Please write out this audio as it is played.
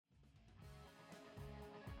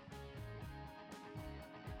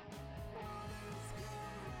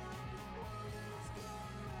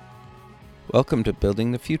Welcome to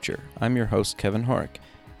Building the Future. I'm your host, Kevin Horick.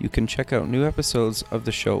 You can check out new episodes of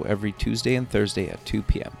the show every Tuesday and Thursday at 2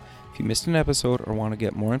 p.m. If you missed an episode or want to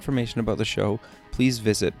get more information about the show, please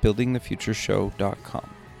visit buildingthefutureshow.com.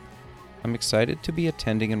 I'm excited to be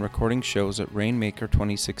attending and recording shows at Rainmaker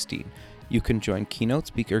 2016. You can join keynote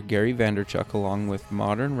speaker Gary Vaynerchuk along with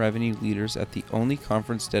modern revenue leaders at the only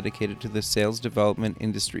conference dedicated to the sales development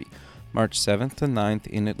industry, March 7th to 9th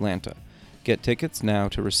in Atlanta. Get tickets now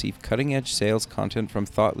to receive cutting-edge sales content from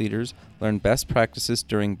thought leaders, learn best practices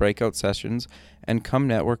during breakout sessions, and come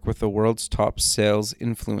network with the world's top sales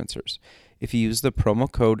influencers. If you use the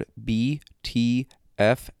promo code BTFS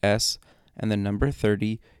and the number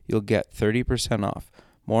 30, you'll get 30% off.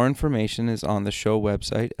 More information is on the show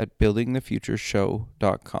website at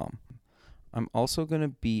buildingthefutureshow.com. I'm also going to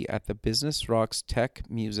be at the Business Rocks Tech,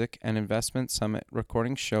 Music, and Investment Summit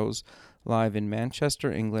recording shows live in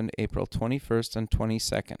Manchester, England, April 21st and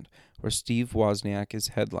 22nd, where Steve Wozniak is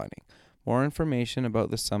headlining. More information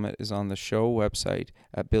about the summit is on the show website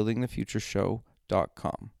at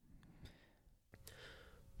buildingthefutureshow.com.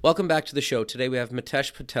 Welcome back to the show. Today we have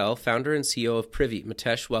Mitesh Patel, founder and CEO of Privy.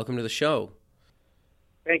 Mitesh, welcome to the show.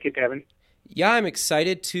 Thank you, Kevin. Yeah, I'm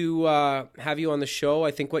excited to have you on the show.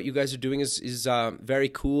 I think what you guys are doing is very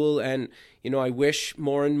cool, and I wish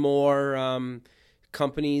more and more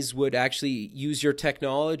companies would actually use your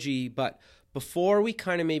technology. But before we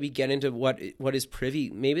kind of maybe get into what is Privy,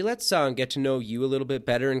 maybe let's get to know you a little bit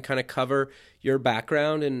better and kind of cover your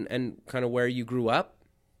background and kind of where you grew up.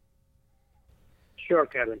 Sure,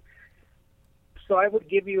 Kevin. So I would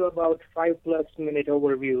give you about 5+ minute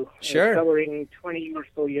overview, sure, covering 20 or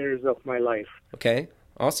so years of my life. Okay,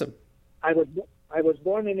 awesome. I was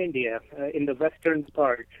born in India, in the western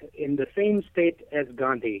part, in the same state as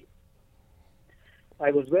Gandhi.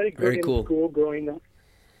 I was very good in school growing up,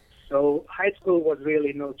 so high school was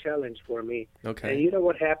really no challenge for me. Okay. And you know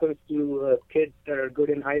what happens to kids that are good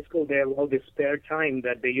in high school? They have all this spare time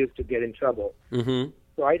that they used to get in trouble. Mm-hmm.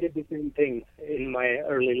 So I did the same thing in my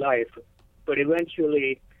early life. But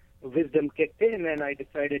eventually, wisdom kicked in, and I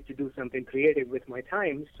decided to do something creative with my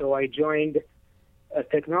time. So I joined a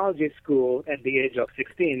technology school at the age of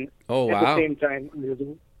 16. Oh, wow. At the same time,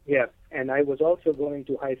 yeah, and I was also going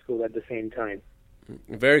to high school at the same time.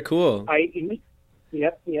 Very cool.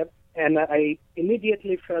 Yep. And I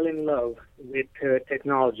immediately fell in love with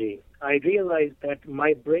technology. I realized that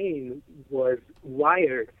my brain was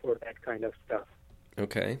wired for that kind of stuff.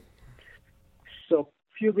 Okay. So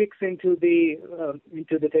few weeks into the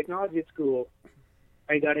technology school,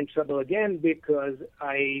 I got in trouble again because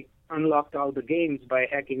I unlocked all the games by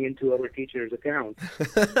hacking into our teacher's account.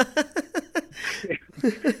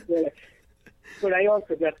 But I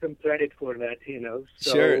also got some credit for that,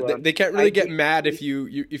 So, sure, they can't really get mad if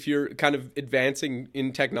you're kind of advancing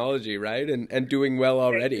in technology, right? And doing well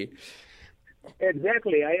already.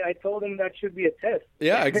 Exactly. I told them that should be a test.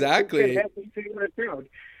 Yeah, exactly.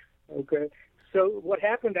 Okay. So what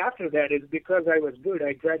happened after that is because I was good,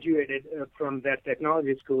 I graduated from that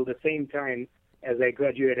technology school the same time as I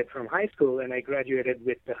graduated from high school, and I graduated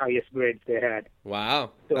with the highest grades they had.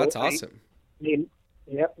 Wow, so that's awesome. Yep.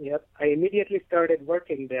 I immediately started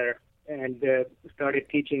working there and started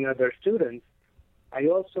teaching other students. I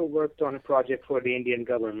also worked on a project for the Indian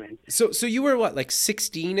government. So you were what, like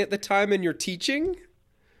 16 at the time, and you're teaching?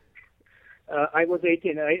 I was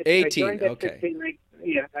 18. 18, I joined at okay. 16.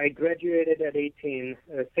 I graduated at 18,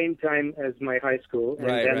 same time as my high school. And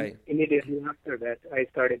then immediately after that, I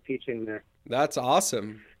started teaching there. That's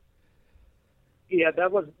awesome. Yeah,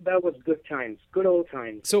 that was good times, good old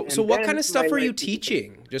times. So what kind of stuff were you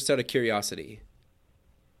teaching, just out of curiosity?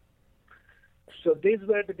 So these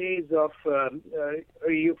were the days of,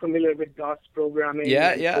 are you familiar with DOS programming?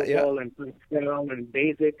 Yeah. And Pascal and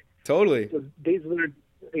BASIC. Totally. So these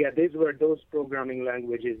were those programming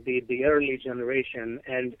languages, the early generation.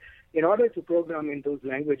 And in order to program in those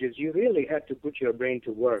languages, you really had to put your brain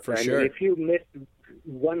to work. For sure. If you missed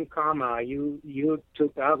one comma, you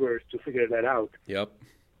took hours to figure that out. Yep.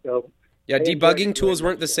 So yeah, debugging tools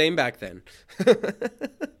weren't the same back then.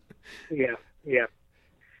 Yeah.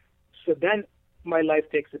 So then my life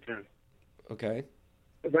takes a turn. Okay.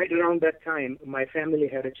 Right around that time, my family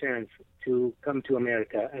had a chance to come to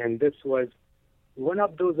America, and this was one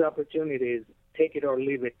of those opportunities, take it or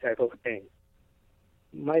leave it type of thing.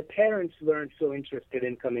 My parents weren't so interested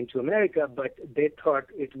in coming to America, but they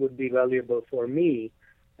thought it would be valuable for me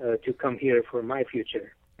to come here for my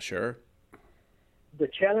future. Sure. The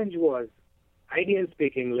challenge was I didn't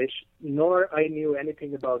speak English, nor I knew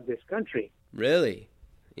anything about this country. Really?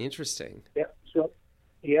 Interesting. Yeah. So,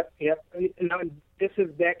 yep. Now, this is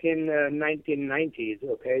back in 1990s,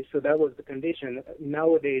 okay? So that was the condition.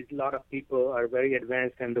 Nowadays, a lot of people are very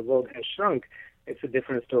advanced and the world has shrunk. It's a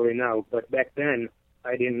different story now. But back then,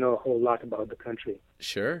 I didn't know a whole lot about the country.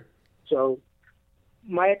 Sure. So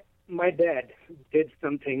my dad did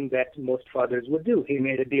something that most fathers would do. He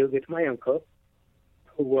made a deal with my uncle,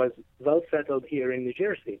 who was well settled here in New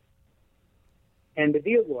Jersey. And the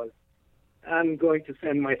deal was, I'm going to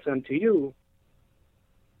send my son to you.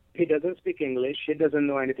 He doesn't speak English. He doesn't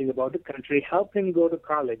know anything about the country. Help him go to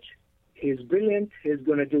college. He's brilliant. He's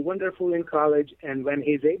going to do wonderful in college. And when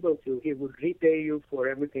he's able to, he would repay you for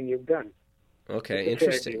everything you've done. Okay,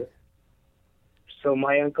 interesting. So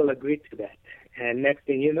my uncle agreed to that. And next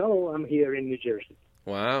thing you know, I'm here in New Jersey.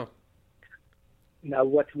 Wow. Now,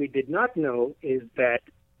 what we did not know is that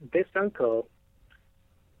this uncle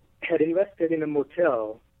had invested in a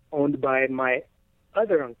motel owned by my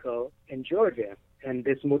other uncle in Georgia, and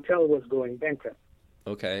this motel was going bankrupt.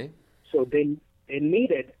 Okay. So they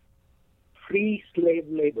needed free slave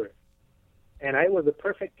labor. And I was a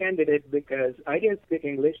perfect candidate because I didn't speak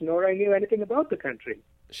English, nor I knew anything about the country.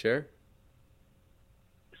 Sure.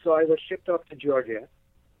 So I was shipped off to Georgia,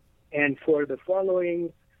 and for the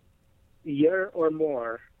following year or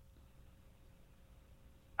more,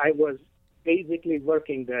 I was basically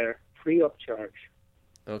working there free of charge.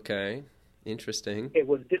 Okay, interesting. It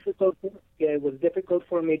was difficult. It was difficult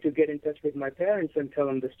for me to get in touch with my parents and tell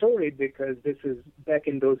them the story because this is back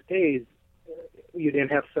in those days. You didn't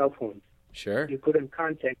have cell phones. Sure. You couldn't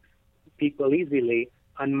contact people easily,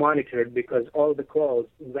 unmonitored, because all the calls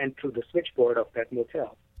went through the switchboard of that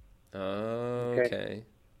motel. Oh, okay.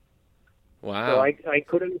 Wow. So I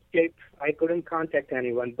couldn't escape. I couldn't contact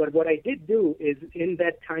anyone. But what I did do is, in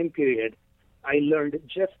that time period, I learned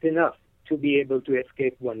just enough to be able to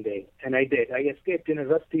escape one day. And I did. I escaped in a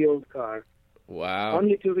rusty old car. Wow.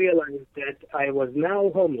 Only to realize that I was now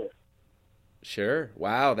homeless. Sure.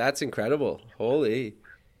 Wow, that's incredible. Holy.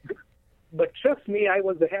 But trust me, I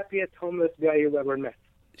was the happiest homeless guy you've ever met.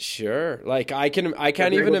 Sure. Like I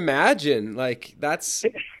can't even imagine. Like that's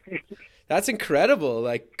incredible.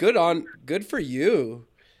 Like good for you.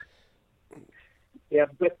 Yeah,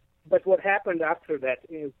 but what happened after that,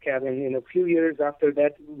 Kevin, in a few years after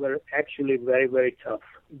that were actually very, very tough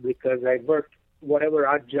because I worked whatever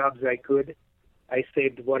odd jobs I could. I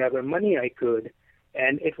saved whatever money I could,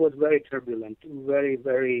 and it was very turbulent, very,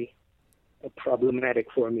 very problematic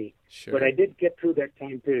for me. Sure. But I did get through that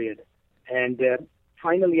time period, and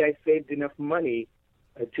finally I saved enough money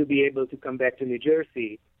to be able to come back to New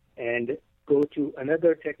Jersey and go to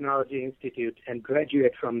another technology institute and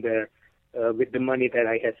graduate from there with the money that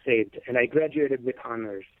I had saved. And I graduated with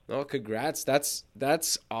honors. Oh, congrats.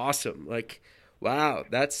 That's awesome. Like, wow,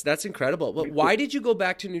 that's incredible. But why did you go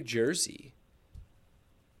back to New Jersey?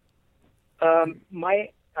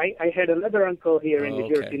 I had another uncle here in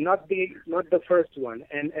New Jersey, not the first one.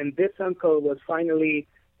 And this uncle was finally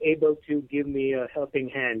able to give me a helping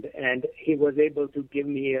hand. And he was able to give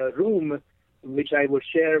me a room which I would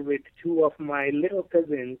share with two of my little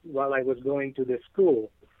cousins while I was going to the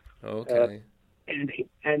school. Okay.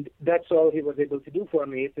 And that's all he was able to do for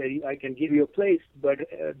me. He said, I can give you a place, but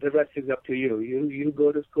the rest is up to you. You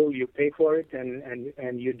go to school, you pay for it,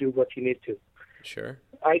 and you do what you need to. Sure.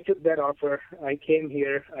 I took that offer. I came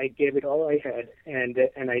here. I gave it all I had, and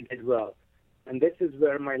I did well. And this is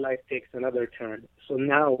where my life takes another turn. So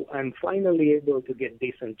now I'm finally able to get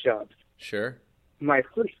decent jobs. Sure. My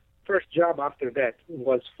first job after that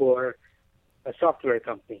was for a software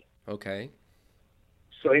company. Okay.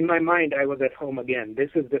 So in my mind, I was at home again.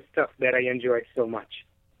 This is the stuff that I enjoyed so much.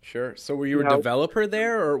 Sure. So were you a developer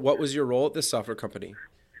there, or what was your role at this software company?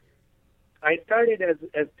 I started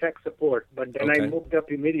as tech support, but then I moved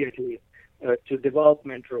up immediately to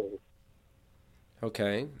development roles.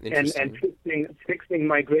 Okay, interesting. And fixing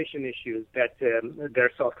migration issues that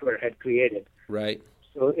their software had created. Right.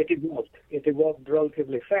 So it evolved. It evolved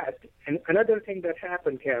relatively fast. And another thing that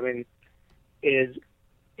happened, Kevin, is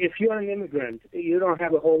if you're an immigrant, you don't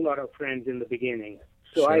have a whole lot of friends in the beginning.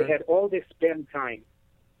 So Sure. I had all this spare time.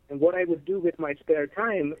 And what I would do with my spare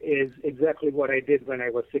time is exactly what I did when I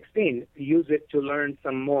was 16, use it to learn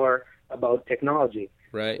some more about technology.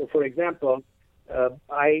 Right. So, for example,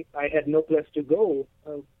 I had no place to go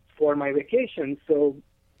for my vacation. So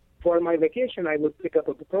for my vacation, I would pick up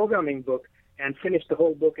a programming book and finish the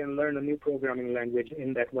whole book and learn a new programming language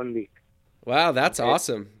in that 1 week. Wow, that's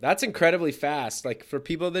awesome. That's incredibly fast. Like for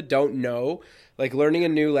people that don't know, like learning a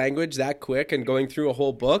new language that quick and going through a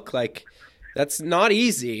whole book, like that's not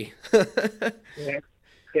easy.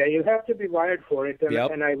 Yeah, you have to be wired for it, and,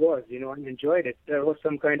 Yep. and I was, I enjoyed it. There was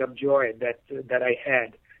some kind of joy that I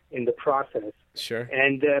had in the process. Sure.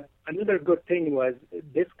 And another good thing was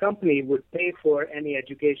this company would pay for any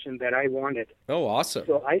education that I wanted. Oh, awesome.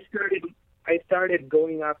 So I started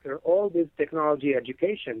going after all this technology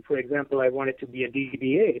education. For example, I wanted to be a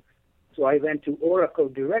DBA. So I went to Oracle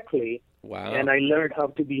directly. Wow. And I learned how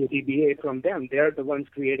to be a DBA from them. They're the ones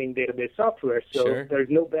creating database software. So Sure. there's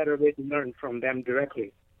no better way to learn from them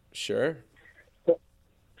directly. Sure.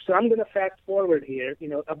 So I'm going to fast forward here.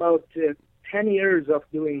 About 10 years of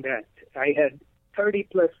doing that. I had 30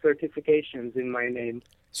 plus certifications in my name.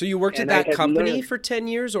 So you worked at And I that had company learned- for 10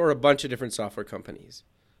 years or a bunch of different software companies?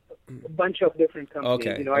 A bunch of different companies.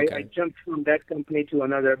 Okay, I okay. jumped from that company to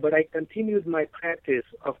another, but I continued my practice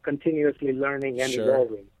of continuously learning and Sure.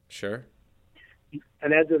 evolving. Sure.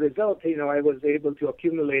 And as a result, I was able to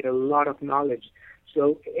accumulate a lot of knowledge.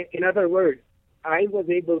 So in other words, I was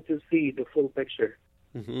able to see the full picture.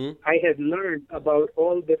 Mm-hmm. I had learned about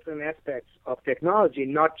all different aspects of technology,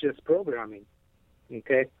 not just programming.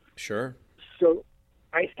 Okay? Sure. So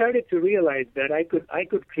I started to realize that I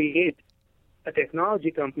could create a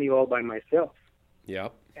technology company all by myself.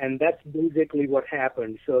 Yep. And that's basically what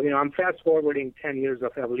happened. So, I'm fast forwarding 10 years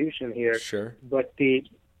of evolution here. Sure. But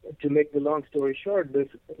to make the long story short,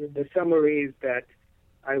 the summary is that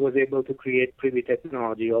I was able to create Privy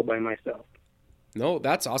Technology all by myself. No,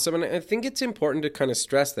 that's awesome. And I think it's important to kind of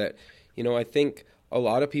stress that, I think a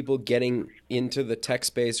lot of people getting into the tech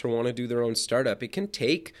space or want to do their own startup, it can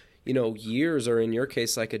take, years or in your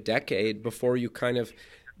case, like a decade before you kind of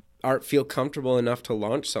feel comfortable enough to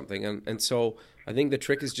launch something. And so I think the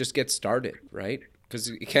trick is just get started, right? Because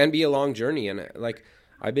it can be a long journey. And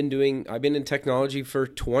I've been in technology for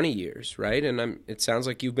 20 years, right? And it sounds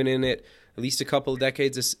like you've been in it at least a couple of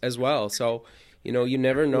decades as well. So, you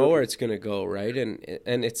never know where it's going to go, right?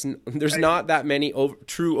 And there's not that many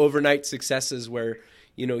true overnight successes where,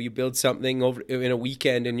 you build something over in a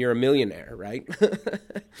weekend and you're a millionaire, right?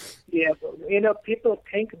 Yeah, people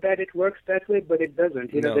think that it works that way, but it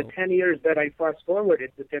doesn't. No. The 10 years that I fast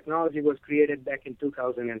forwarded, the technology was created back in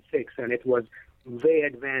 2006, and it was way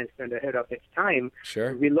advanced and ahead of its time.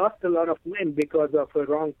 Sure. We lost a lot of time because of a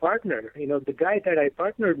wrong partner. The guy that I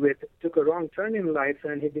partnered with took a wrong turn in life,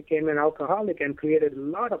 and he became an alcoholic and created a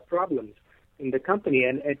lot of problems in the company.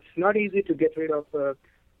 And it's not easy to get rid of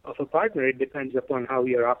a partner. It depends upon how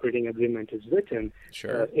your operating agreement is written.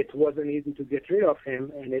 Sure. It wasn't easy to get rid of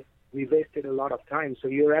him, and we wasted a lot of time. So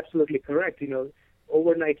you're absolutely correct.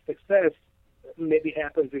 Overnight success maybe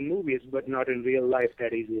happens in movies, but not in real life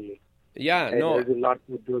that easily. Yeah, And no. there's a lot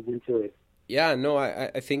that goes into it. Yeah, no,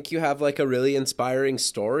 I think you have like a really inspiring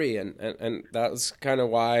story, and that's kind of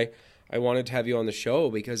why I wanted to have you on the show,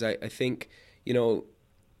 because I think,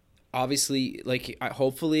 obviously,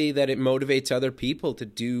 hopefully that it motivates other people to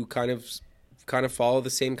do kind of follow the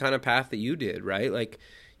same kind of path that you did, right? Like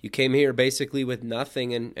you came here basically with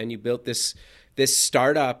nothing and you built this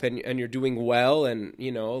startup and you're doing well, and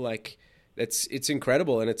it's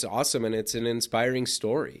incredible and it's awesome and it's an inspiring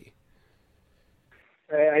story.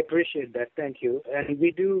 I appreciate that. Thank you. And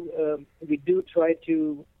we do try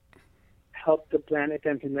to help the planet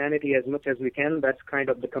and humanity as much as we can. That's kind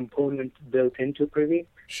of the component built into Privy.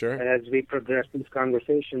 Sure. And as we progress this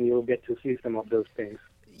conversation, you'll get to see some of those things.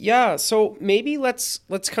 Yeah. So maybe let's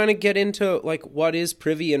kind of get into what is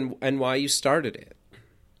Privy and why you started it.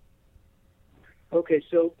 Okay.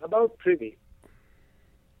 So about Privy.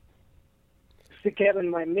 See, Kevin,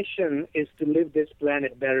 my mission is to live this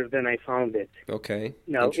planet better than I found it. Okay.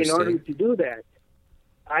 Now, in order to do that,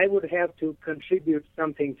 I would have to contribute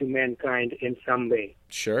something to mankind in some way.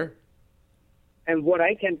 Sure. And what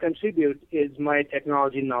I can contribute is my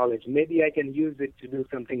technology knowledge. Maybe I can use it to do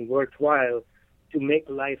something worthwhile to make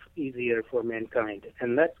life easier for mankind.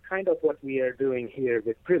 And that's kind of what we are doing here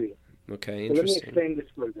with Privy. Okay, so let me interesting. explain this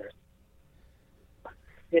further.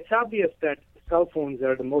 It's obvious that cell phones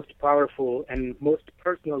are the most powerful and most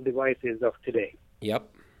personal devices of today. Yep.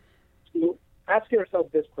 So ask yourself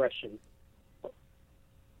this question.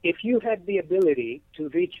 If you had the ability to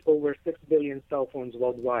reach over 6 billion cell phones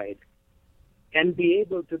worldwide and be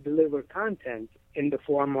able to deliver content in the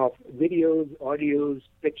form of videos, audios,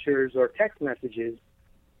 pictures, or text messages,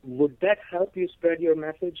 would that help you spread your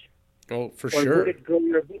message? Oh, for or sure. Would it grow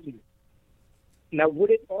your business? Now,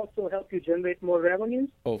 would it also help you generate more revenues?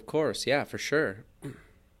 Oh, of course. Yeah, for sure.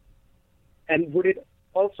 And would it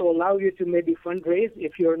also allow you to maybe fundraise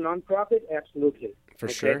if you're a nonprofit? Absolutely. For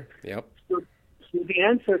Okay? sure. Yep. So the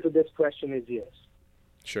answer to this question is yes.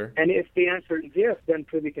 Sure. And if the answer is yes, then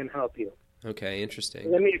Privy can help you. Okay,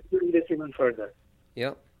 interesting. Let me explain this even further.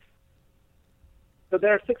 Yep. So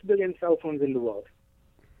there are 6 billion cell phones in the world.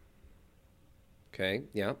 Okay.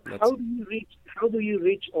 Yeah. How do you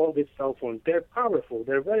reach all these cell phones? They're powerful.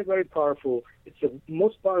 They're very, very powerful. It's the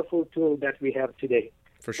most powerful tool that we have today.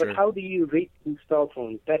 For sure. But how do you reach these cell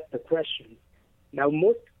phones? That's the question. Now,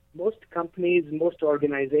 most companies, most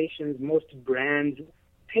organizations, most brands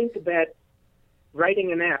think that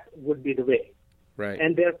writing an app would be the way. Right.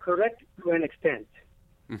 And they're correct to an extent.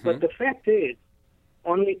 Mm-hmm. But the fact is,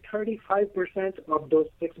 only 35% of those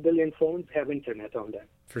 6 billion phones have internet on them.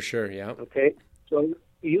 For sure, yeah. Okay? So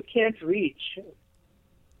you can't reach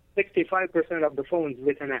 65% of the phones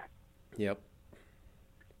with an app. Yep.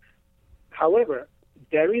 However,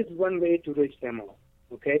 there is one way to reach them all.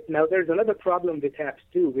 Okay? Now, there's another problem with apps,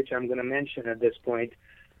 too, which I'm going to mention at this point.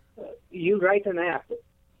 You write an app.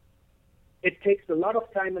 It takes a lot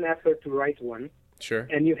of time and effort to write one. Sure.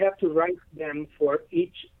 And you have to write them for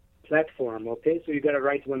each platform, okay? So you got to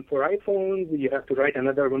write one for iPhones, you have to write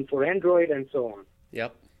another one for Android, and so on.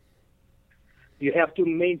 Yep. You have to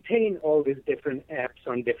maintain all these different apps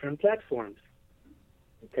on different platforms,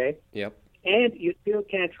 okay? Yep. And you still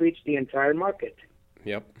can't reach the entire market.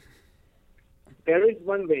 Yep. There is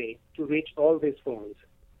one way to reach all these phones.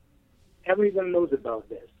 Everyone knows about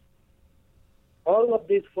this. All of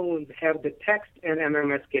these phones have the text and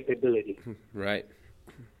MMS capability. Right.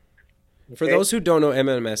 Okay? For those who don't know,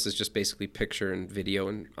 MMS is just basically picture and video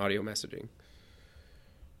and audio messaging.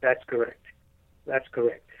 That's correct. That's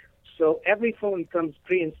correct. So every phone comes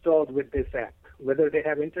pre-installed with this app. Whether they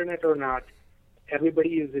have internet or not, everybody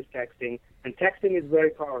uses texting, and texting is very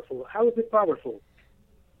powerful. How is it powerful?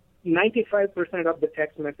 95% of the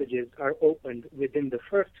text messages are opened within the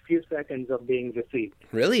first few seconds of being received.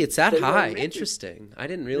 Really? It's that So high? your message- Interesting. I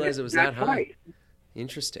didn't realize it was That's that high. right.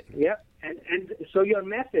 Interesting. Yeah, and so your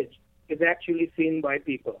message is actually seen by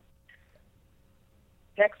people.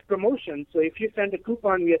 Text promotion, so if you send a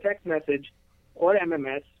coupon via text message or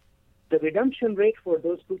MMS, the redemption rate for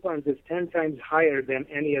those coupons is 10 times higher than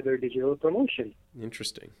any other digital promotion.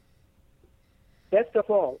 Interesting. Best of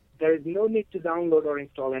all, there is no need to download or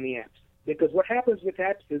install any apps. Because what happens with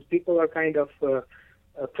apps is people are kind of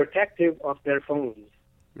protective of their phones.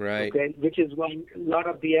 Right. Okay, which is why a lot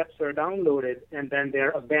of the apps are downloaded and then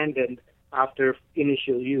they're abandoned after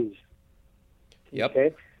initial use. Yep.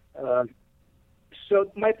 Okay.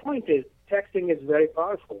 So my point is, texting is very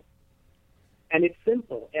powerful, and it's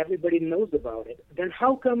simple. Everybody knows about it. Then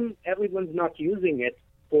how come everyone's not using it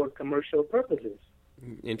for commercial purposes?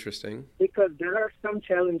 Interesting. Because there are some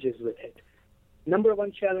challenges with it. Number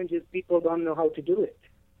one challenge is people don't know how to do it.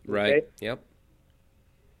 Right. Okay? Yep.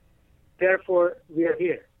 Therefore, we are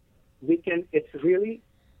here. It's really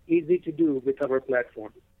easy to do with our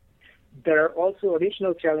platform. There are also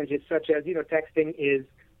additional challenges, such as, texting is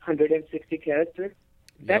 160 characters.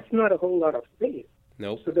 That's not a whole lot of space.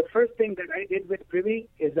 Nope. So the first thing that I did with Privy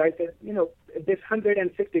is I said, this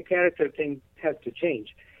 160 character thing has to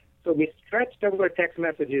change. So we stretched our text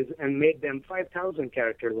messages and made them 5,000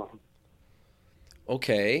 character long.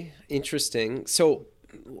 Okay, interesting. So,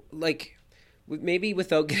 maybe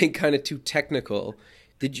without getting kind of too technical,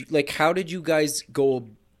 how did you guys go,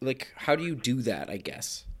 how do you do that, I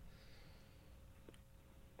guess?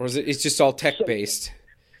 Or it's just all tech-based?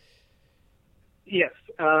 Yes.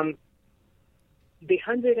 The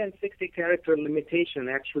 160 character limitation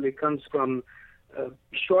actually comes from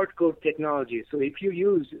shortcode technology. So if you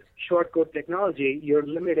use shortcode technology, you're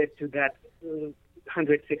limited to that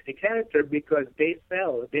 160 character because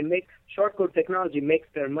shortcode technology makes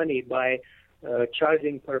their money by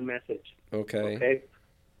charging per message. Okay.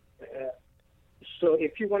 So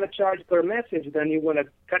if you want to charge per message, then you want to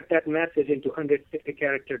cut that message into 160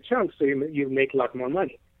 character chunks so you make a lot more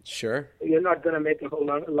money. Sure. You're not going to make a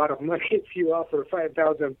lot of money if you offer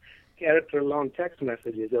 5,000 character long text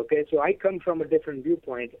messages, okay? So I come from a different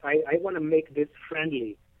viewpoint. I want to make this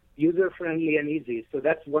friendly, user-friendly and easy. So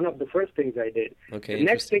that's one of the first things I did. Okay, the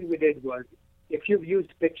next thing we did was, if you've used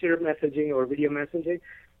picture messaging or video messaging,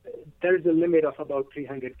 there's a limit of about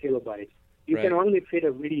 300 kilobytes. You can only fit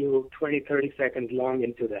a video 20, 30 seconds long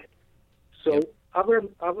into that. So our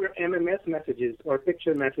MMS messages or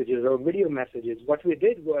picture messages or video messages, what we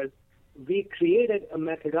did was we created a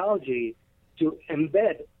methodology to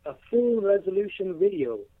embed a full resolution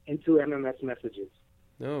video into MMS messages.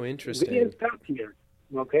 Oh, interesting. We didn't stop here,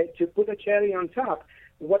 okay? To put a cherry on top,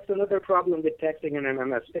 what's another problem with texting and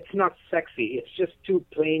MMS? It's not sexy. It's just too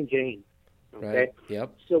plain Jane. Okay? Right.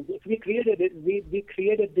 Yep. So what we created we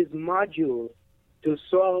created this module to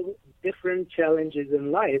solve different challenges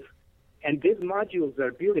in life, and these modules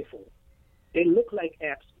are beautiful. They look like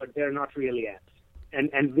apps, but they're not really apps.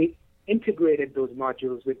 And we integrated those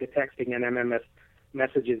modules with the texting and MMS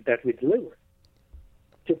messages that we deliver.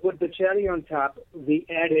 to put the cherry on top, we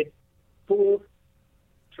added full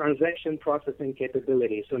transaction processing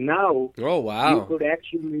capability. So now you could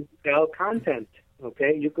actually sell content.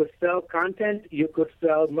 Okay, you could sell content, you could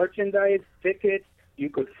sell merchandise, tickets,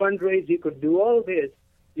 you could fundraise, you could do all this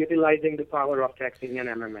utilizing the power of texting and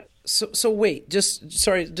MMS. So wait, just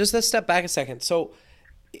let's step back a second. So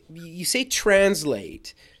you say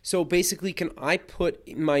translate. So basically, can I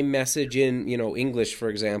put my message in, English, for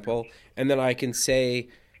example, and then I can say,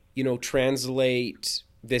 translate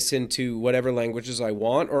this into whatever languages I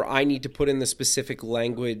want, or I need to put in the specific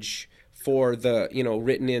language for the,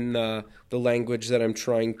 written in the language that I'm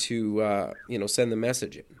trying to, send the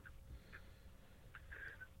message in?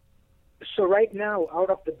 So right now, out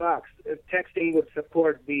of the box, texting would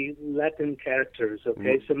support the Latin characters,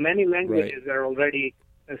 okay? So many languages are already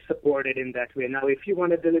supported in that way. Now, if you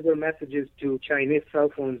want to deliver messages to Chinese cell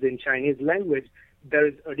phones in Chinese language, there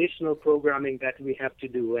is additional programming that we have to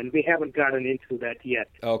do, and we haven't gotten into that yet.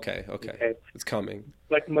 Okay. It's coming.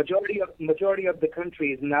 But majority of the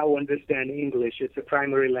countries now understand English. It's a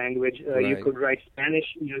primary language. You could write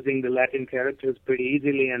Spanish using the Latin characters pretty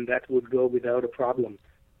easily, and that would go without a problem.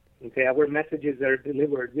 Okay, our messages are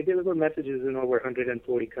delivered. We deliver messages in over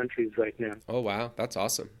 140 countries right now. Oh, wow. That's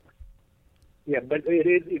awesome. Yeah, but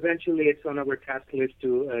it's on our task list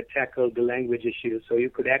to tackle the language issue. So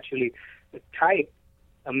you could actually type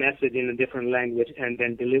a message in a different language and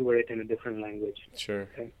then deliver it in a different language. Sure.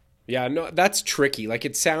 Okay. Yeah, no, that's tricky. Like,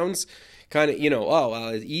 it sounds kind of,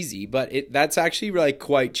 it's easy, but that's actually like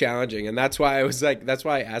quite challenging. And that's why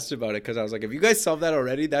I asked about it, because I was like, if you guys solved that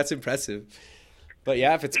already, that's impressive. But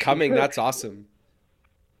yeah, if it's coming, that's awesome.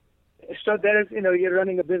 So there is, you're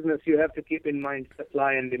running a business, you have to keep in mind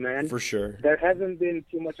supply and demand. For sure. There hasn't been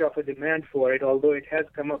too much of a demand for it, although it has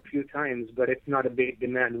come up a few times, but it's not a big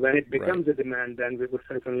demand. When it becomes a demand, then we would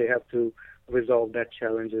certainly have to resolve that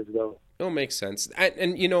challenge as well. Oh, makes sense.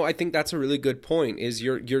 And I think that's a really good point, is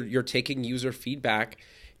you're taking user feedback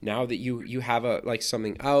now that you have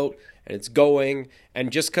something out and it's going,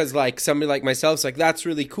 and just because somebody like myself's like, that's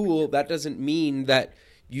really cool, that doesn't mean that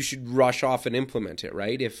you should rush off and implement it,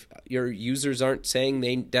 right? If your users aren't saying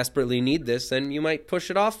they desperately need this, then you might push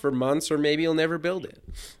it off for months, or maybe you'll never build it.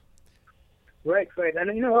 Right.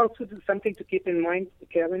 And also something to keep in mind,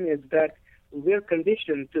 Kevin, is that we're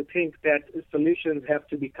conditioned to think that solutions have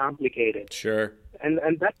to be complicated. Sure. And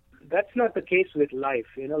that's not the case with life.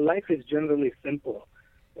 Life is generally simple.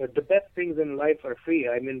 The best things in life are free.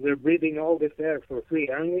 I mean, we're breathing all this air for free,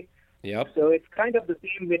 aren't we? Yep. So it's kind of the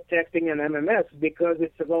same with texting and MMS, because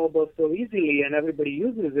it's available so easily and everybody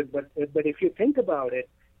uses it. But if you think about it,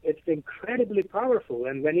 it's incredibly powerful.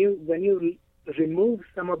 And when you remove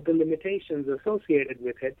some of the limitations associated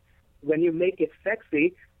with it, when you make it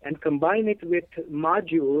sexy and combine it with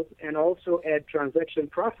modules and also add transaction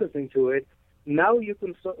processing to it, now you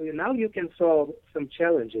can solve some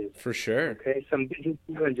challenges. For sure. Okay, some business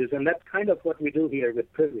challenges, and that's kind of what we do here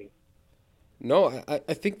with Privy. No,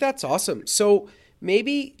 I think that's awesome. So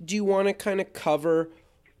maybe do you want to kind of cover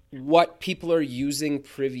what people are using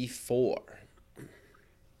Privy for?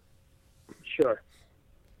 Sure.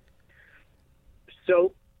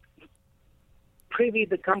 So Privy,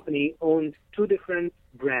 the company, owns two different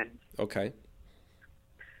brands. Okay.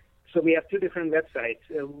 So we have two different websites.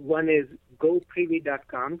 One is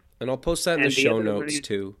goprivy.com. And I'll post that in the show notes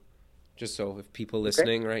too. Just so if people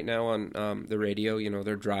listening right now on the radio,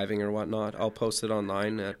 they're driving or whatnot, I'll post it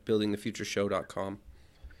online at buildingthefutureshow.com.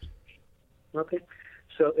 Okay.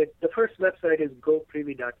 So the first website is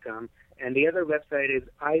goprivy.com, and the other website is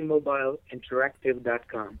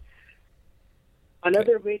iMobileinteractive.com.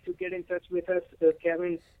 Another way to get in touch with us,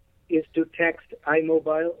 Kevin, is to text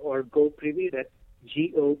iMobile or GoPrivy, that's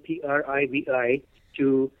GOPRIVI,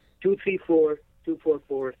 to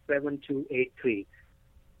 234-244-7283.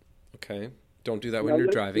 Okay. Don't do that when you're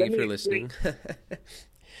driving if you're listening.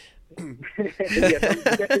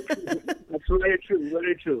 That's very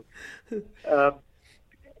true.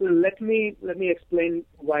 Let me explain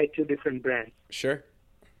why two different brands. Sure.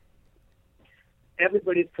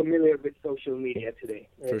 Everybody's familiar with social media today.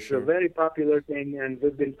 It's a very popular thing, and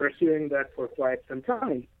we've been pursuing that for quite some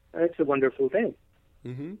time. It's a wonderful thing.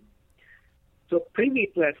 Mm-hmm. So Privy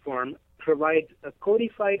platform provides a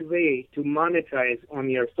codified way to monetize on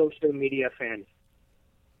your social media fans.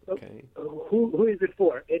 Okay. Who is it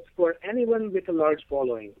for? It's for anyone with a large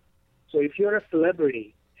following. So if you're a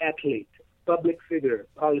celebrity, athlete, public figure,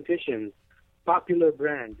 politician, popular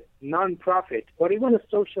brand, non-profit, or even a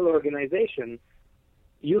social organization,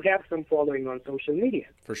 you have some following on social media.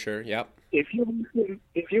 For sure, yep. If you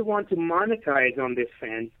want to monetize on this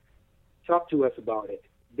fans, talk to us about it,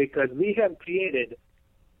 because we have created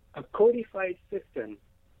a codified system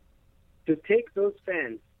to take those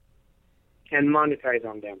fans and monetize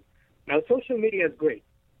on them. Now, social media is great.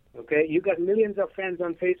 Okay, you got millions of fans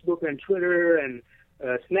on Facebook and Twitter and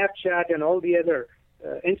Snapchat and all the other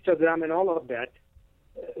Instagram and all of that.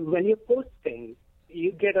 When you post things,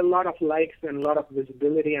 you get a lot of likes and a lot of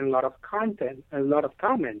visibility and a lot of content and a lot of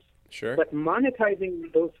comments. Sure. But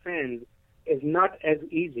monetizing those fans is not as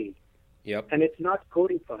easy. Yep. And it's not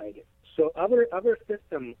codified. So our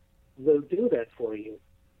system will do that for you.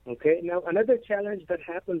 Okay. Now, another challenge that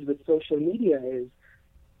happens with social media is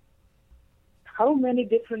how many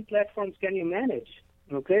different platforms can you manage?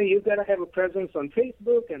 Okay, you got to have a presence on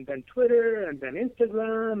Facebook and then Twitter and then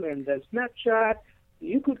Instagram and then Snapchat.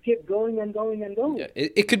 You could keep going and going and going. Yeah,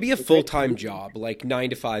 it could be a full-time job, like 9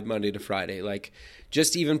 to 5, Monday to Friday. Like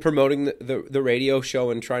just even promoting the radio show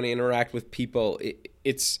and trying to interact with people,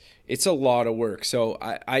 it's a lot of work. So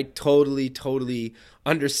I totally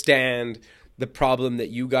understand the problem that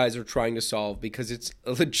you guys are trying to solve, because it's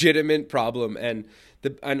a legitimate problem, and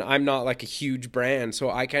I'm not like a huge brand, so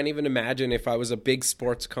I can't even imagine if I was a big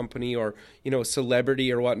sports company or, you know, a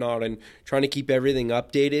celebrity or whatnot, and trying to keep everything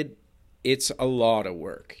updated. It's a lot of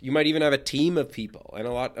work. You might even have a team of people, and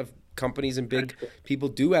a lot of companies and big people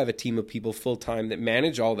do have a team of people full time that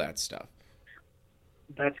manage all that stuff.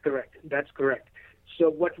 That's correct. So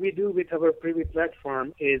what we do with our Privy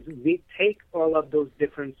platform is we take all of those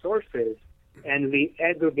different sources and we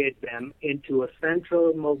aggregate them into a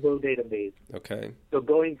central mobile database. Okay. So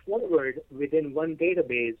going forward, within one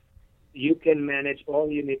database, you can manage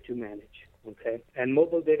all you need to manage. Okay. And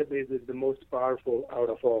mobile database is the most powerful out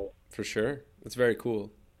of all. For sure. That's very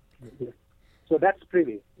cool. So that's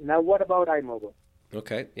Privy. Now, what about iMobile?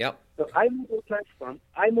 Okay. Yep. So iMobile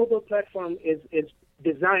platform is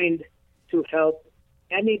designed to help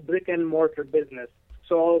any brick and mortar business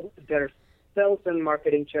solve their sales and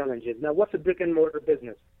marketing challenges. Now, what's a brick and mortar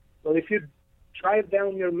business? Well, if you drive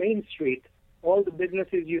down your main street, all the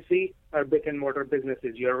businesses you see are brick and mortar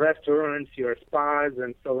businesses, your restaurants, your spas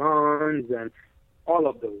and salons and all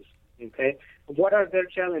of those. Okay. What are their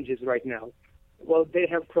challenges right now? Well, they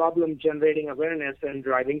have problem generating awareness and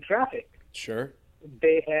driving traffic. Sure.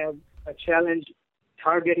 They have a challenge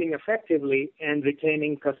targeting effectively and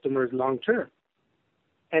retaining customers long term.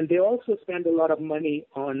 And they also spend a lot of money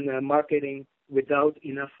on marketing without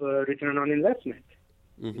enough return on investment.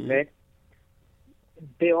 Mm-hmm. Okay?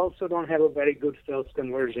 They also don't have a very good sales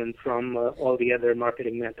conversion from all the other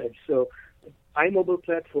marketing methods. So iMobile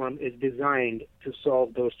platform is designed to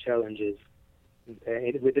solve those challenges,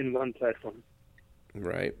 okay, within one platform.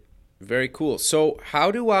 Right. Very cool. So how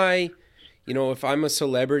do I, you know, if I'm a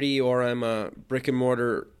celebrity or I'm a brick and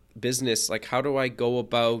mortar business, like how do I go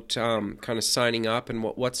about kind of signing up, and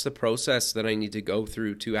what's the process that I need to go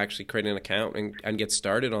through to actually create an account and get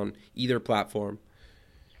started on either platform?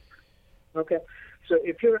 Okay. So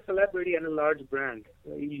if you're a celebrity and a large brand,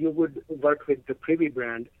 you would work with the Privy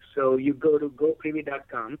brand. So you go to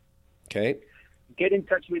goprivy.com. Okay. Get in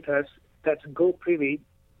touch with us. That's goprivy,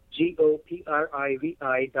 GOPRIVI.com.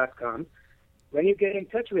 When you get in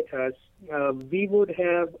touch with us, we would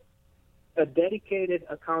have a dedicated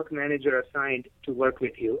account manager assigned to work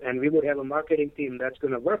with you, and we would have a marketing team that's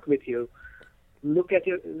going to work with you, look at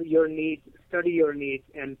your needs, study your needs,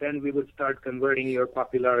 and then we would start converting your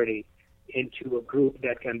popularity into a group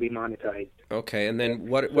that can be monetized. Okay, and then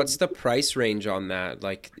what's the price range on that?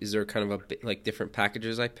 Like, is there kind of like different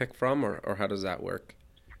packages I pick from, or how does that work?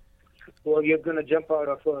 Well, you're going to jump out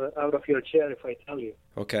of your chair if I tell you.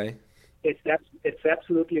 Okay. It's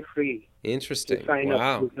absolutely free. Interesting. To sign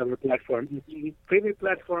Wow. up with our platform. The Privy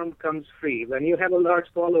platform comes free. When you have a large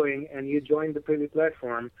following and you join the Privy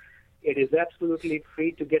platform, it is absolutely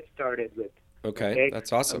free to get started with. Okay?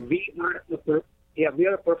 That's awesome. We are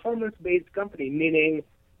a performance-based company, meaning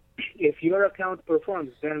if your account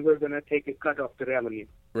performs, then we're going to take a cut of the revenue.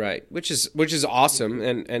 Right, which is awesome,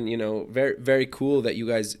 and you know, very very cool that you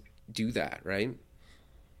guys do that, right?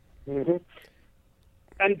 Mm-hmm.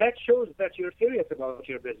 And that shows that you're serious about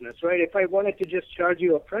your business, right? If I wanted to just charge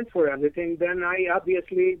you upfront for everything, then I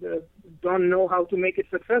obviously don't know how to make it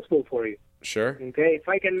successful for you. Sure. Okay, if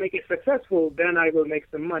I can make it successful, then I will make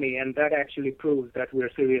some money, and that actually proves that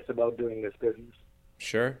we're serious about doing this business.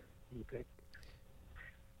 Sure. Okay.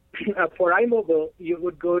 For iMobile, you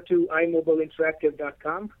would go to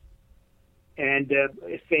iMobileinteractive.com, and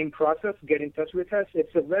same process, get in touch with us.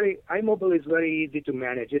 iMobile is very easy to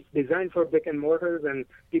manage. It's designed for brick and mortars and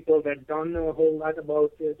people that don't know a whole lot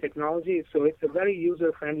about technology, so it's a very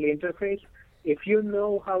user-friendly interface. If you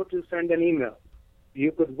know how to send an email,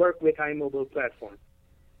 you could work with iMobile platform.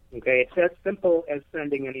 Okay, it's as simple as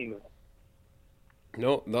sending an email.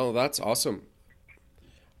 No, that's awesome.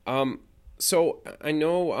 So I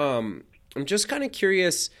know I'm just kind of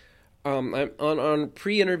curious. I'm on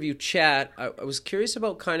pre-interview chat. I was curious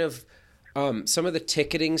about kind of some of the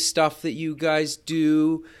ticketing stuff that you guys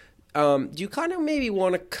do. Do you kind of maybe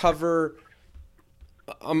want to cover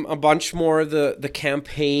a bunch more of the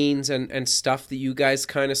campaigns and stuff that you guys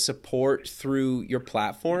kind of support through your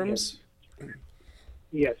platforms?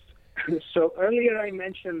 Yes. So earlier I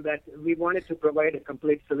mentioned that we wanted to provide a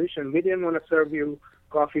complete solution. We didn't want to serve you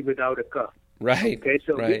coffee without a cup. Right. Okay.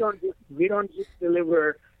 So right. we don't just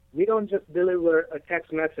deliver a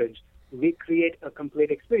text message. We create a complete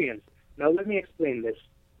experience. Now let me explain this.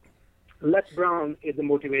 Les Brown is a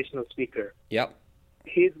motivational speaker. Yep.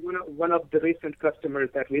 He's one of the recent customers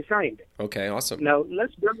that we signed. Okay, awesome. Now, Les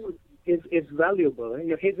Brown is valuable. You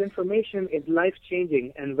know, his information is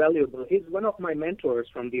life-changing and valuable. He's one of my mentors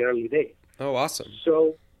from the early days. Oh, awesome.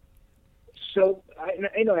 So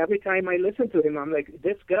I know every time I listen to him, I'm like,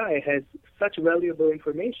 this guy has such valuable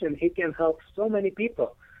information. He can help so many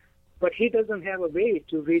people. But he doesn't have a way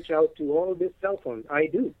to reach out to all these cell phones. I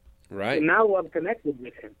do. Right. So now I'm connected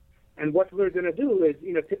with him. And what we're going to do is,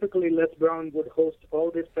 typically Les Brown would host all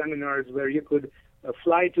these seminars where you could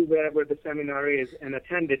fly to wherever the seminar is and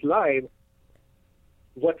attend it live.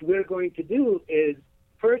 What we're going to do is,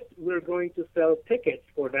 first, we're going to sell tickets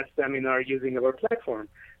for that seminar using our platform.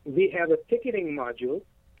 We have a ticketing module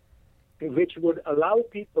which would allow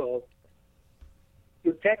people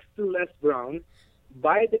to text to Les Brown,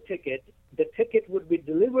 buy the ticket. The ticket would be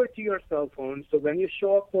delivered to your cell phone, so when you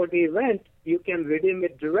show up for the event, you can redeem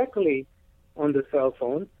it directly on the cell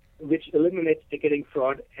phone, which eliminates ticketing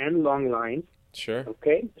fraud and long lines. Sure.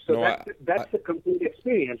 Okay? So No, that's the complete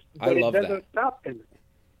experience. I But love it doesn't that. stop there.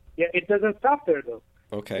 Yeah, it doesn't stop there, though.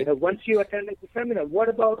 Okay. Once you attended the seminar, what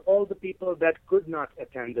about all the people that could not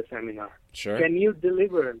attend the seminar? Sure. Can you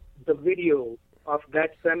deliver the video of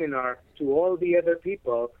that seminar to all the other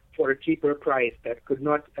people for a cheaper price that could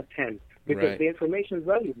not attend? Because Right. the information is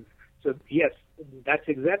valuable. So, yes, that's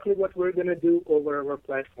exactly what we're going to do over our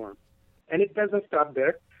platform. And it doesn't stop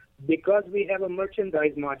there. Because we have a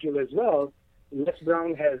merchandise module as well, Les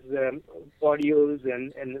Brown has audios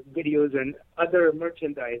and videos and other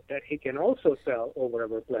merchandise that he can also sell over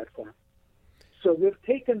our platform. So we've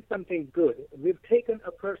taken something good. We've taken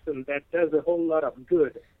a person that does a whole lot of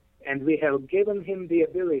good, and we have given him the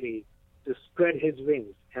ability to spread his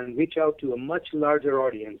wings and reach out to a much larger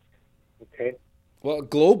audience. Okay? Well,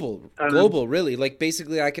 global, really. Like,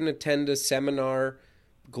 basically, I can attend a seminar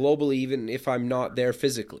globally even if I'm not there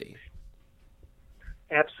physically.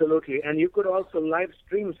 Absolutely, and you could also live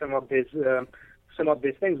stream some of these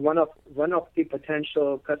things. One of the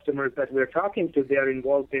potential customers that we're talking to, they're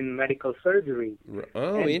involved in medical surgery.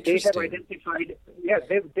 Oh, and interesting.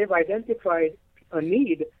 They've identified a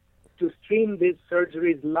need to stream these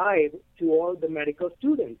surgeries live to all the medical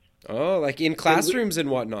students. Oh, like in classrooms and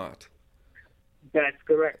whatnot. That's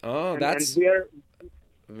correct. Oh, and that's we're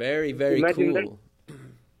very, very imagine cool.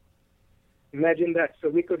 Imagine that. So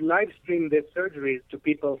we could live stream these surgeries to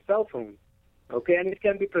people's cell phones. Okay, and it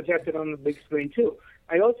can be projected on the big screen too.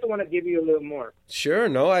 I also want to give you a little more. Sure,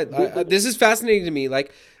 no, I this is fascinating to me.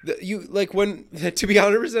 Like when to be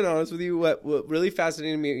 100% honest with you, what really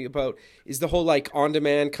fascinated me about is the whole like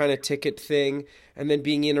on-demand kind of ticket thing, and then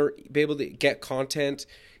be able to get content,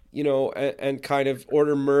 and kind of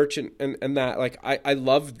order merch and that. Like I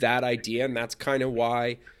love that idea, and that's kind of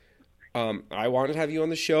why I wanted to have you on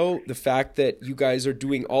the show. The fact that you guys are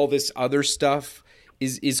doing all this other stuff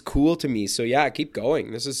is cool to me. So yeah, keep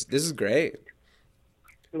going. This is great.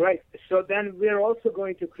 Right. So then we're also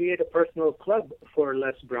going to create a personal club for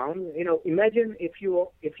Les Brown. Imagine if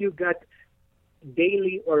you got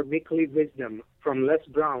daily or weekly wisdom from Les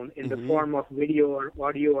Brown in the form of video or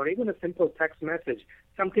audio or even a simple text message,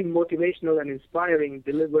 something motivational and inspiring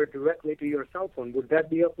delivered directly to your cell phone. Would that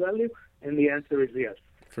be of value? And the answer is yes.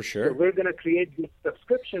 For sure. So we're going to create this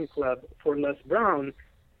subscription club for Les Brown,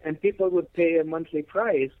 and people would pay a monthly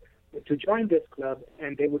price to join this club,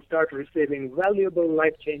 and they would start receiving valuable,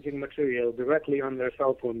 life-changing material directly on their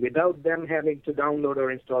cell phone without them having to download or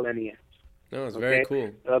install any apps. No, it's very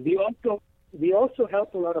cool. We also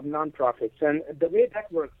help a lot of nonprofits, and the way that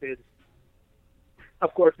works is,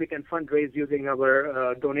 of course, we can fundraise using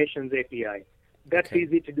our donations API. That's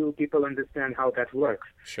easy to do. People understand how that works.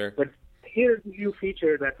 Sure. But here's a new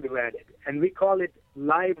feature that we've added, and we call it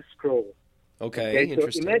Live Scroll. Okay,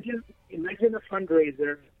 interesting. So imagine a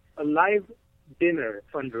fundraiser, a live dinner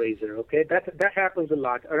fundraiser. Okay, that happens a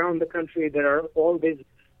lot around the country. There are all these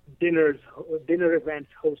dinner events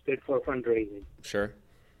hosted for fundraising. Sure.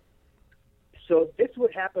 So this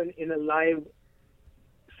would happen in a live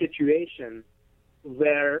situation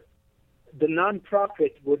where the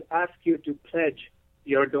nonprofit would ask you to pledge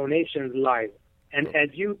your donations live. And as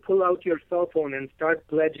you pull out your cell phone and start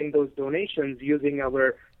pledging those donations using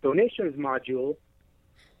our donations module,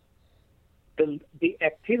 the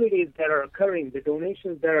activities that are occurring, the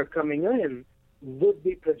donations that are coming in, would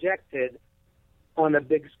be projected on a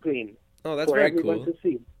big screen that's for very everyone cool. to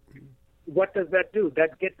see. What does that do?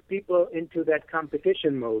 That gets people into that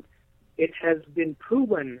competition mode. It has been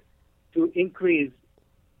proven to increase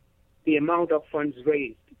the amount of funds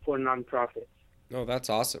raised for nonprofits. No, that's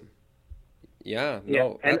awesome. Yeah, Yeah,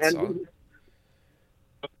 no, that's and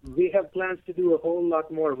we have plans to do a whole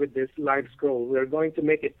lot more with this live scroll. We're going to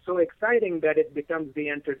make it so exciting that it becomes the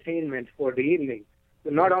entertainment for the evening.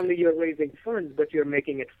 So not only you're raising funds, but you're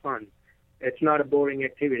making it fun. It's not a boring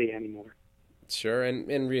activity anymore. sure.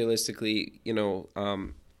 And realistically,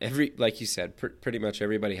 every like you said, pretty much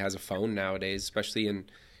everybody has a phone nowadays, especially in,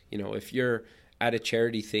 if you're at a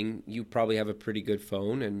charity thing, you probably have a pretty good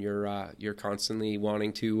phone, and you're constantly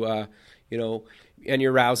wanting to, and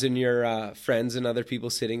you're rousing your friends and other people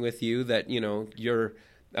sitting with you that you're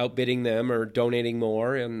outbidding them or donating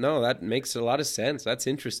more, and no, that makes a lot of sense. That's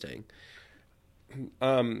interesting.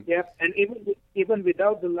 Yeah, and even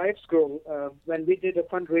without the live scroll, when we did a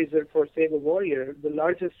fundraiser for Save a Warrior, the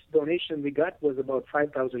largest donation we got was about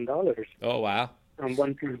 $5,000 Oh wow! on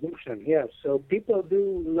one transaction. Yeah, so people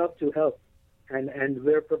do love to help, and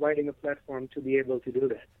we're providing a platform to be able to do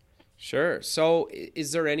that. Sure. So,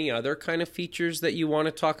 is there any other kind of features that you want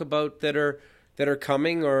to talk about that are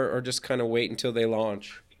coming, or just kind of wait until they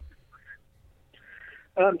launch?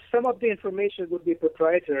 Some of the information would be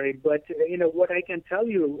proprietary, but what I can tell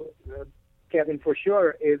you, Kevin, for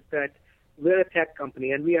sure, is that we're a tech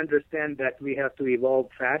company, and we understand that we have to evolve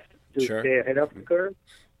fast to Sure. stay ahead of the curve,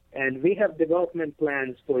 and we have development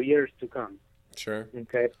plans for years to come. Sure.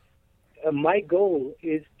 Okay, my goal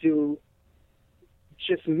is to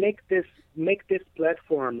just make this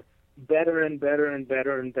platform better and better and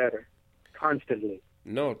better and better, constantly.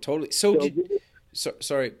 No, totally.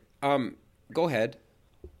 Sorry. Go ahead.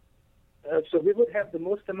 So we would have the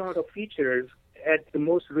most amount of features at the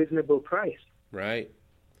most reasonable price. Right.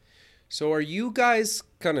 So, are you guys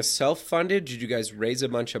kind of self-funded? Did you guys raise a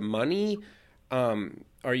bunch of money?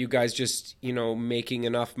 Are you guys just making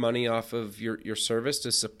enough money off of your service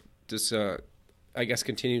to I guess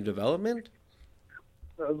continue development?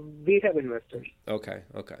 We have investors. Okay.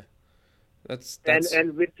 That's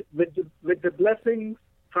And with the blessings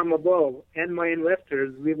from above and my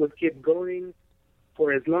investors, we would keep going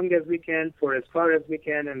for as long as we can, for as far as we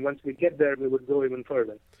can, and once we get there, we would go even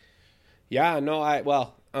further. Yeah, no,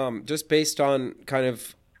 just based on kind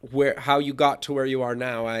of how you got to where you are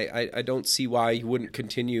now, I don't see why you wouldn't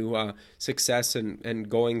continue success and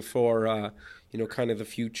going for kind of the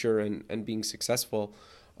future and being successful.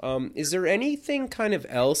 Is there anything kind of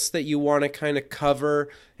else that you want to kind of cover?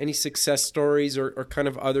 Any success stories or kind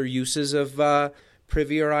of other uses of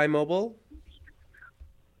Privy or iMobile?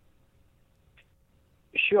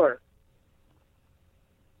 Sure.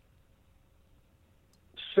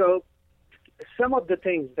 So some of the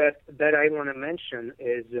things that I want to mention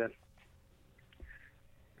is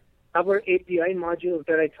our API modules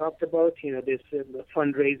that I talked about, this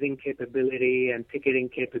fundraising capability and ticketing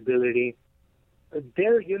capability,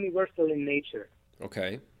 they're universal in nature.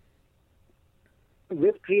 Okay.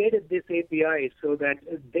 We've created this API so that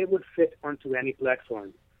they would fit onto any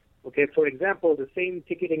platform. Okay, for example, the same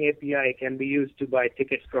ticketing API can be used to buy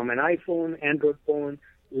tickets from an iPhone, Android phone,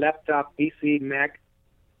 laptop, PC, Mac,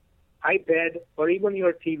 iPad, or even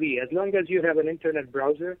your TV. As long as you have an internet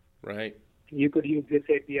browser, Right. you could use this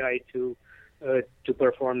API to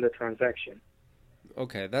perform the transaction.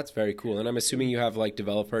 Okay, that's very cool. And I'm assuming you have like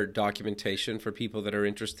developer documentation for people that are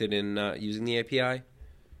interested in using the API?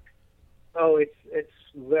 Oh, it's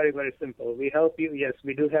very, very simple. We help you. Yes,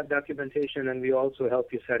 we do have documentation, and we also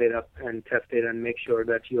help you set it up and test it and make sure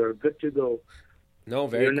that you're good to go. No,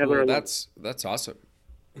 very You're never cool. alone. That's awesome.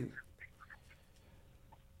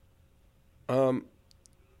 Okay.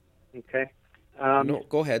 No,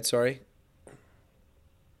 go ahead. Sorry.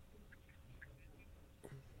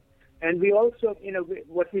 And we also,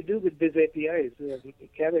 what we do with these APIs,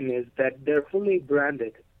 Kevin, is that they're fully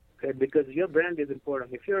branded, okay? Because your brand is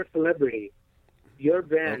important. If you're a celebrity, your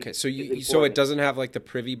brand Okay, so is so important. it doesn't have like the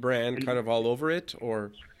Privy brand kind of all over it,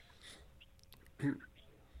 or?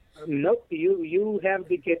 Nope, you have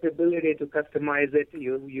the capability to customize it.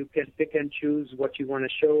 You can pick and choose what you want to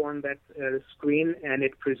show on that screen, and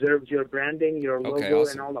it preserves your branding, your Okay, logo,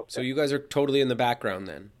 awesome. and all of that. So you guys are totally in the background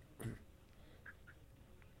then.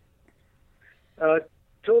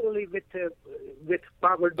 totally with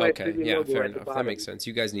powered by Okay, Privy yeah, logo fair at the enough. That bottom. makes sense.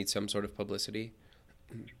 You guys need some sort of publicity.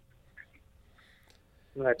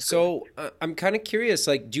 That's So I'm kind of curious,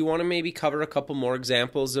 like, do you want to maybe cover a couple more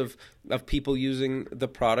examples of people using the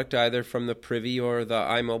product either from the Privy or the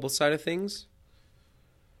iMobile side of things?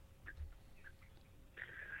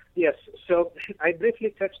 Yes. So I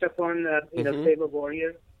briefly touched upon Save a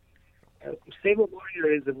Warrior. Save a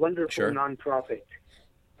Warrior is a wonderful Sure. nonprofit.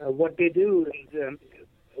 What they do is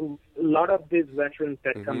a lot of these veterans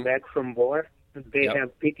that come back from war, they Yep.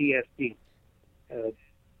 have PTSD,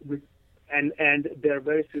 and they're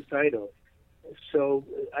very suicidal. So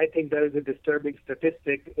I think there is a disturbing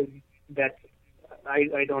statistic that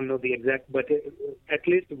I don't know the exact, but at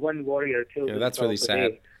least one warrior kills Yeah, that's really himself a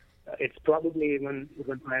day. It's probably even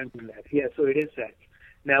higher than that. Yeah, so it is sad.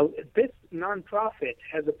 Now, this nonprofit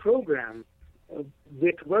has a program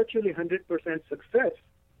with virtually 100% success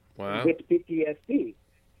Wow. with PTSD.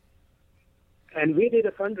 And we did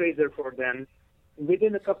a fundraiser for them.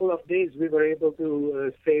 Within a couple of days, we were able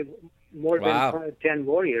to save more Wow. than 10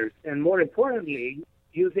 warriors. And more importantly,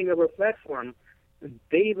 using our platform,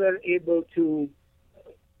 they were able to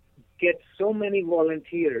get so many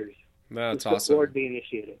volunteers That's to support awesome. the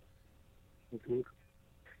initiative.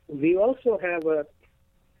 We also have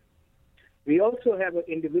an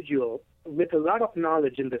individual with a lot of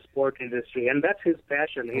knowledge in the sport industry, and that's his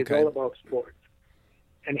passion. He's Okay. all about sports,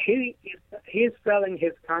 and he's selling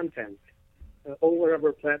his content over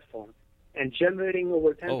our platform and generating over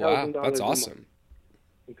Oh, $10,000 wow. That's a month. awesome.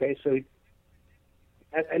 Okay, so.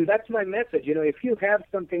 And that's my message. If you have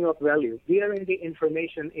something of value, we are in the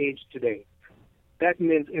information age today. That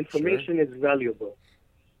means information is valuable.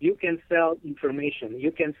 You can sell information.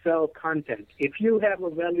 You can sell content. If you have a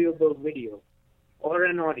valuable video or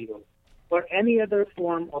an audio or any other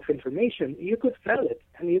form of information, you could sell it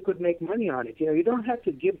and you could make money on it. You don't have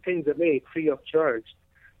to give things away free of charge.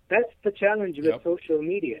 That's the challenge with Yep. social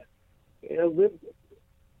media.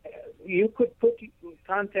 You could put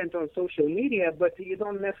content on social media, but you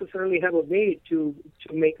don't necessarily have a way to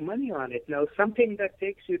make money on it. Now, something that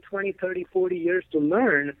takes you 20, 30, 40 years to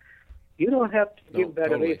learn, you don't have to give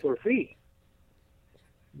that away for free.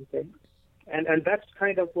 Okay? And that's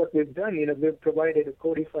kind of what we've done. We've provided a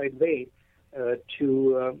codified way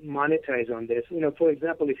to monetize on this. For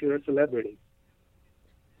example, if you're a celebrity,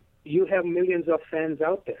 you have millions of fans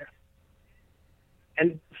out there.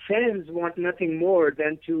 And fans want nothing more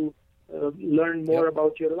than to learn more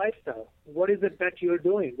about your lifestyle. What is it that you're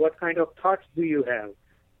doing? What kind of thoughts do you have?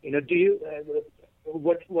 Do you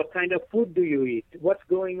what kind of food do you eat? What's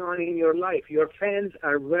going on in your life? Your fans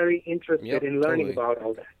are very interested in learning about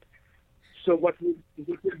all that. So what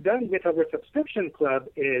we've done with our subscription club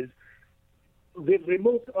is we've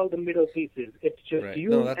removed all the middle pieces. It's just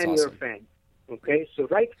you and your fans. Okay, so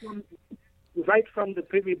right from the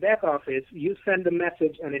Privy back office, you send a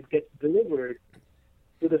message and it gets delivered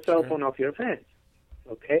to the cell phone of your fans.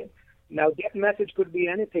 Okay? Now, that message could be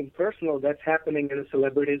anything personal that's happening in a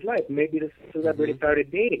celebrity's life. Maybe the celebrity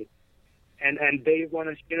started dating, and they want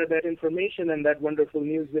to share that information and that wonderful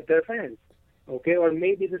news with their fans. Okay? Or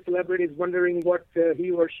maybe the celebrity is wondering what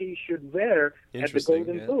he or she should wear at the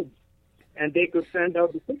Golden Globes. And they could send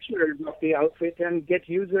out the pictures of the outfit and get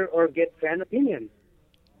user or get fan opinion.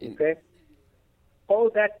 Okay? All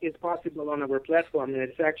that is possible on our platform, and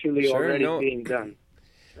it's actually already being done.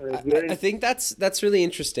 I think that's really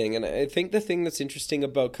interesting, and I think the thing that's interesting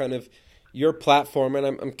about kind of your platform, and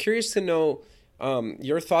I'm curious to know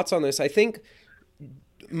your thoughts on this. I think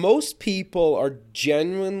most people are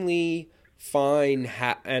genuinely fine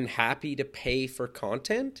and happy to pay for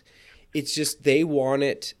content. It's just they want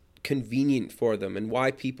it convenient for them, and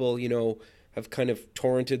why people have kind of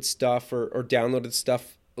torrented stuff or downloaded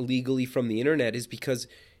stuff illegally from the internet is because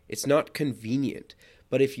it's not convenient.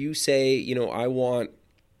 But if you say, I want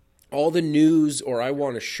all the news, or I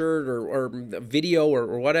want a shirt or a video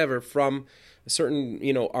or whatever from a certain,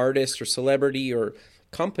 artist or celebrity or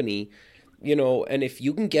company, and if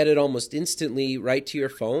you can get it almost instantly right to your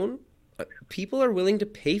phone, people are willing to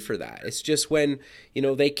pay for that. It's just when,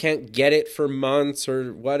 they can't get it for months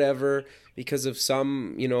or whatever because of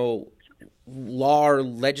some, law or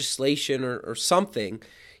legislation or something,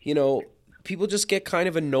 people just get kind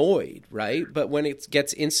of annoyed, right? But when it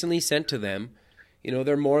gets instantly sent to them,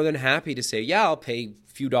 they're more than happy to say, yeah, I'll pay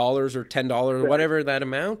a few dollars or $10 or whatever that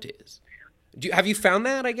amount is. Have you found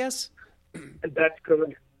that, I guess? That's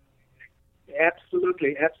correct.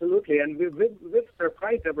 Absolutely. And we've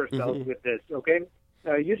surprised ourselves with this, okay?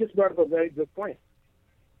 You just brought up a very good point.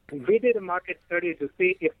 We did a market study to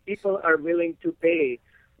see if people are willing to pay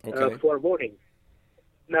for voting.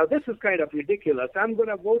 Now, this is kind of ridiculous. I'm going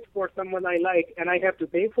to vote for someone I like, and I have to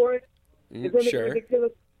pay for it? Isn't it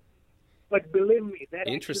ridiculous? But believe me, that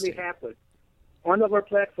actually happened. On our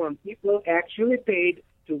platform, people actually paid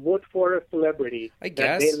to vote for a celebrity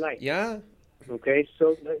that they like. Yeah. Okay,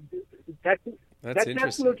 so that's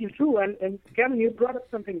absolutely true. And Kevin, you brought up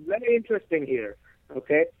something very interesting here.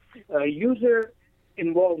 Okay, user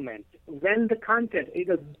involvement. When the content,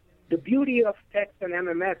 the beauty of text and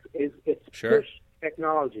MMS is it's push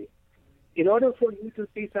technology. In order for you to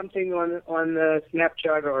see something on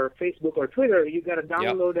Snapchat or Facebook or Twitter, you got to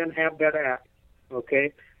download and have that app.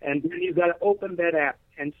 Okay, and then you got to open that app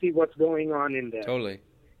and see what's going on in there. Totally.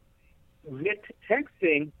 With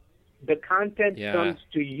texting, the content comes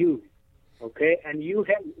to you. Okay, and you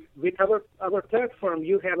have, with our platform,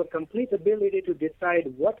 you have a complete ability to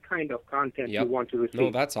decide what kind of content you want to receive. No,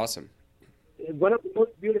 that's awesome. One of the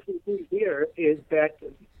most beautiful things here is that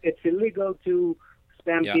it's illegal to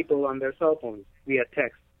spam people on their cell phones via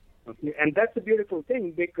text. Okay? And that's a beautiful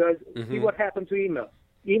thing because see what happened to email.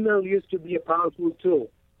 Email used to be a powerful tool,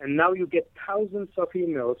 and now you get thousands of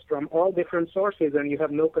emails from all different sources, and you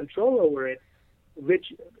have no control over it,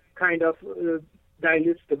 which kind of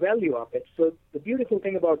dilutes the value of it. So the beautiful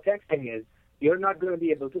thing about texting is you're not going to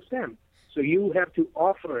be able to spam. So you have to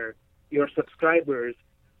offer your subscribers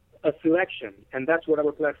a selection, and that's what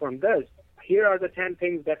our platform does. Here are the 10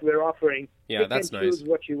 things that we're offering. Yeah, that's nice. Choose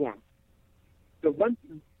what you want. So once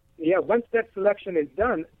that selection is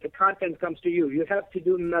done, the content comes to you. You have to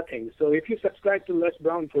do nothing. So if you subscribe to Les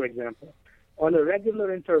Brown, for example, on a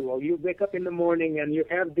regular interval, you wake up in the morning and you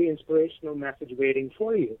have the inspirational message waiting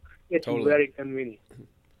for you. It's very convenient.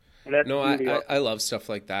 And that's I love stuff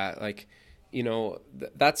like that. Like, you know,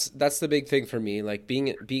 that's the big thing for me. Like being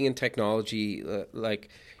in technology, I'm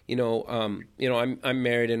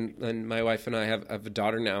married and my wife and I have a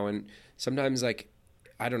daughter now, and sometimes, like,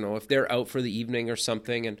 I don't know, if they're out for the evening or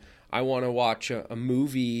something and I want to watch a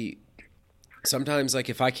movie, sometimes, like,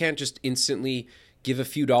 if I can't just instantly give a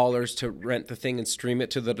few dollars to rent the thing and stream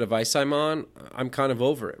it to the device I'm on, I'm kind of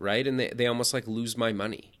over it, right? And they almost like lose my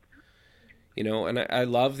money, you know? And I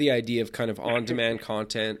love the idea of kind of on-demand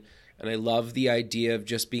content, and I love the idea of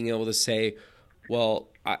just being able to say, well,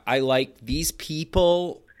 I like these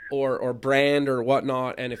people or brand or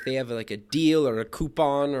whatnot, and if they have like a deal or a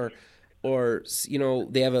coupon or you know,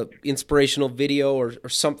 they have an inspirational video or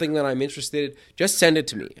something that I'm interested in, just send it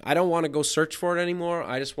to me. I don't want to go search for it anymore.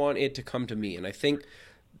 I just want it to come to me. And I think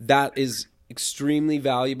that is extremely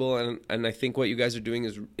valuable, and I think what you guys are doing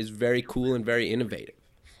is very cool and very innovative.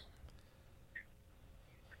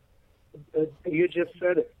 You just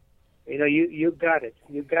said it. You know, you got it.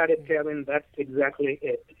 You got it, Kevin. That's exactly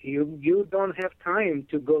it. You don't have time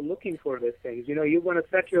to go looking for these things. You know, you want to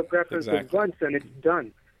set your preferences once and it's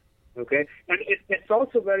done. Okay, and it's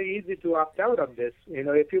also very easy to opt out of this. You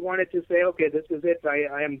know, if you wanted to say, okay, this is it,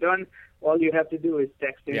 I am done, all you have to do is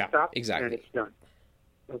text and stop, and it's done.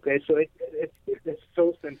 Okay, so it's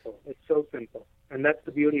so simple. It's so simple, and that's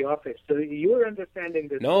the beauty of it. So you're understanding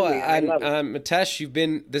this. No,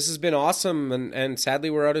 Mitesh, this has been awesome, and sadly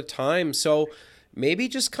we're out of time. So maybe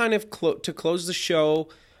just kind of to close the show.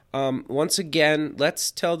 Once again,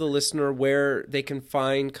 let's tell the listener where they can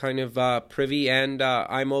find kind of Privy and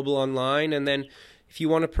iMobile online, and then if you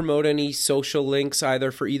want to promote any social links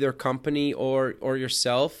either for either company or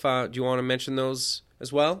yourself, do you want to mention those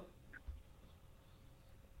as well?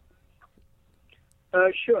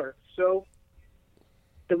 Sure. So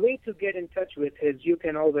the way to get in touch with is you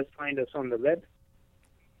can always find us on the web.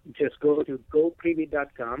 Just go to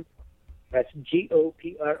goprivi.com. That's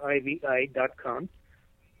GOPRIVI.com.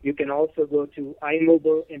 You can also go to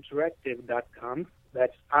iMobileinteractive.com.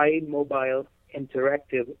 That's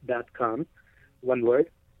iMobileinteractive.com, one word.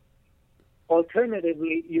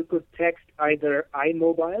 Alternatively, you could text either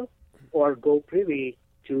iMobile or GoPrivy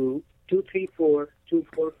to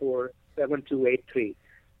 234-244-7283.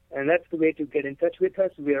 And that's the way to get in touch with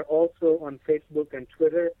us. We are also on Facebook and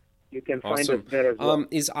Twitter. You can find us there as well.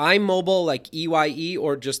 Is iMobile like EYE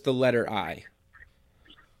or just the letter I?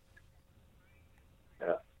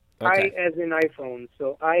 I as in iPhone,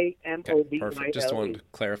 so IMOBILE. Okay, perfect. Just wanted to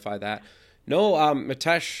clarify that. No,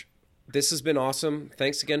 Mitesh, this has been awesome.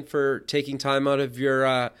 Thanks again for taking time out of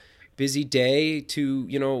your busy day to,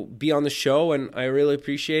 you know, be on the show, and I really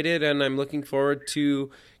appreciate it. And I'm looking forward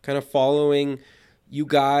to kind of following you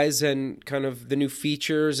guys and kind of the new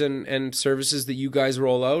features and services that you guys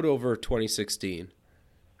roll out over 2016.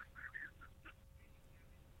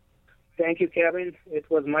 Thank you, Kevin. It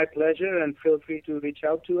was my pleasure, and feel free to reach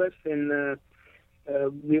out to us, and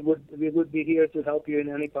we would be here to help you in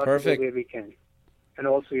any possible way we can. and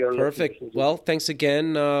also your Perfect. listeners. Well, thanks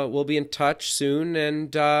again. We'll be in touch soon,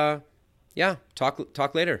 and yeah,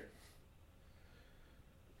 talk later.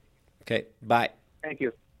 Okay, bye. Thank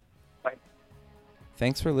you. Bye.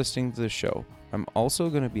 Thanks for listening to the show. I'm also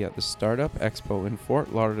going to be at the Startup Expo in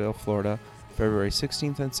Fort Lauderdale, Florida, February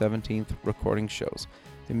 16th and 17th, recording shows.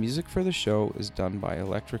 The music for the show is done by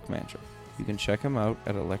Electric Mantra. You can check them out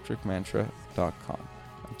at electricmantra.com.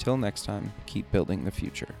 Until next time, keep building the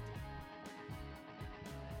future.